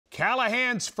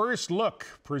Callahan's first look,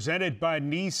 presented by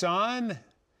Nissan.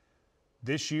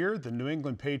 This year, the New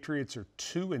England Patriots are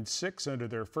 2-6 under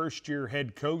their first-year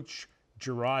head coach,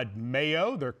 Jerod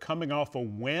Mayo. They're coming off a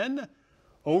win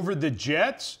over the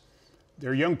Jets.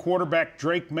 Their young quarterback,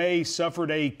 Drake May,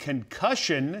 suffered a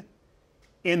concussion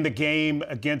in the game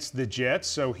against the Jets,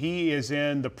 so he is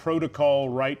in the protocol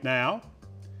right now.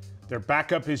 Their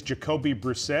backup is Jacoby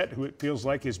Brissett, who it feels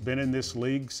like has been in this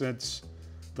league since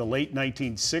the late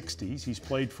 1960s. He's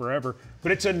played forever.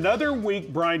 But it's another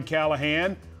week, Brian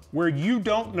Callahan, where you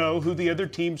don't know who the other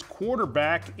team's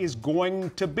quarterback is going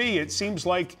to be. It seems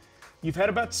like you've had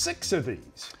about 6 of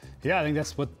these. Yeah, I think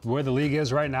that's where the league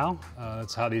is right now.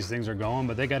 That's how these things are going.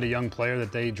 But they got a young player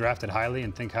that they drafted highly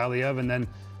and think highly of. And then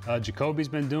Jacoby's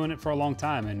been doing it for a long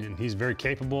time, and he's very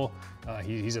capable.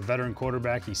 He's a veteran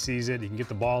quarterback. He sees it. He can get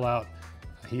the ball out.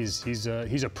 He's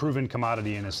a proven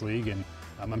commodity in this league, and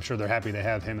I'm sure they're happy they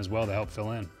have him as well to help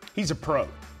fill in. He's a pro.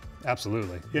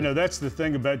 Absolutely. You know, that's the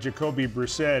thing about Jacoby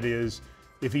Brissett is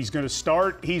if he's going to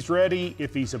start, he's ready.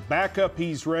 If he's a backup,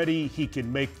 he's ready. He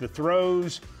can make the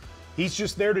throws. He's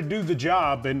just there to do the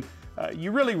job, and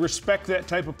you really respect that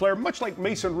type of player, much like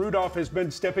Mason Rudolph has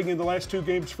been stepping in the last 2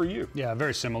 games for you. Yeah,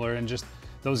 very similar, and just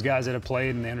those guys that have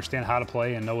played and they understand how to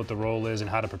play and know what the role is and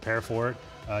how to prepare for it.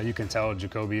 You can tell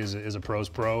Jacoby is a pro's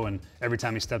pro, and every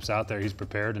time he steps out there, he's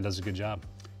prepared and does a good job.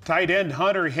 Tight end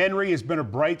Hunter Henry has been a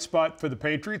bright spot for the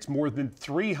Patriots, more than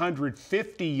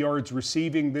 350 yards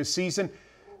receiving this season.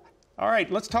 All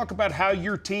right, let's talk about how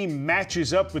your team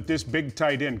matches up with this big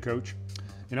tight end, Coach.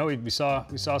 You know, we saw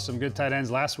some good tight ends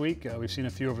last week. We've seen a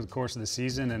few over the course of the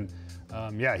season,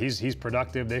 and yeah, he's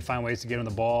productive. They find ways to get him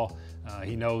the ball.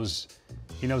 He knows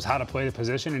how to play the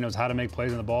position. He knows how to make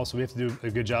plays on the ball. So we have to do a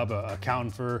good job of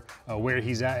accounting for where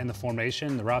he's at in the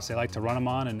formation, the routes they like to run him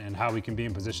on, and how we can be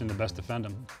in position to best defend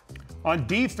him. On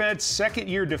defense,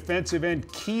 second-year defensive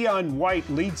end Keon White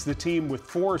leads the team with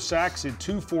 4 sacks and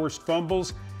 2 forced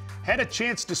fumbles. Had a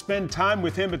chance to spend time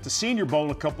with him at the Senior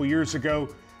Bowl a couple years ago.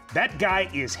 That guy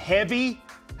is heavy.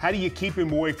 How do you keep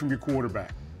him away from your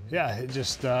quarterback? Yeah, it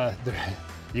just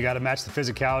you got to match the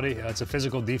physicality. It's a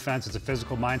physical defense. It's a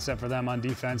physical mindset for them on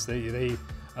defense. They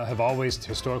have always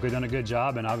historically done a good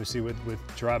job, and obviously with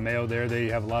Jerod Mayo there, they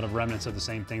have a lot of remnants of the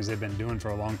same things they've been doing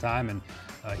for a long time, and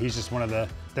he's just one of the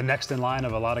next in line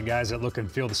of a lot of guys that look and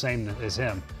feel the same as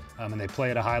him. And they play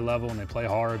at a high level, and they play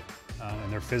hard,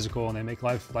 and they're physical, and they make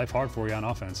life hard for you on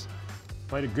offense.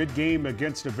 Played a good game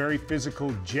against a very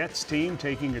physical Jets team,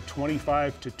 taking a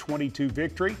 25-22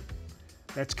 victory.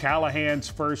 That's Callahan's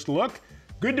first look.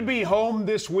 Good to be home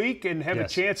this week and have a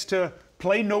chance to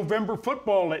play November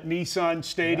football at Nissan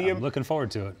Stadium. Yeah, I'm looking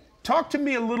forward to it. Talk to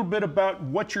me a little bit about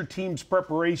what your team's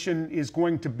preparation is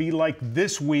going to be like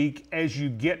this week as you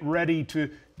get ready to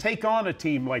take on a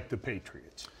team like the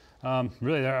Patriots.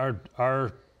 Really,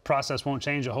 our process won't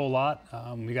change a whole lot.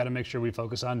 We got to make sure we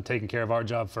focus on taking care of our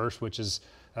job first, which is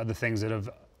the things that have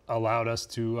allowed us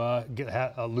to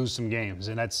lose some games.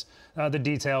 And that's the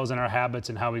details and our habits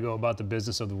and how we go about the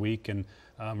business of the week. And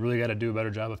really got to do a better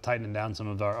job of tightening down some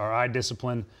of our eye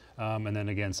discipline. And then,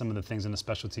 again, some of the things in the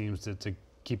special teams to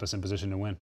keep us in position to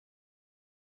win.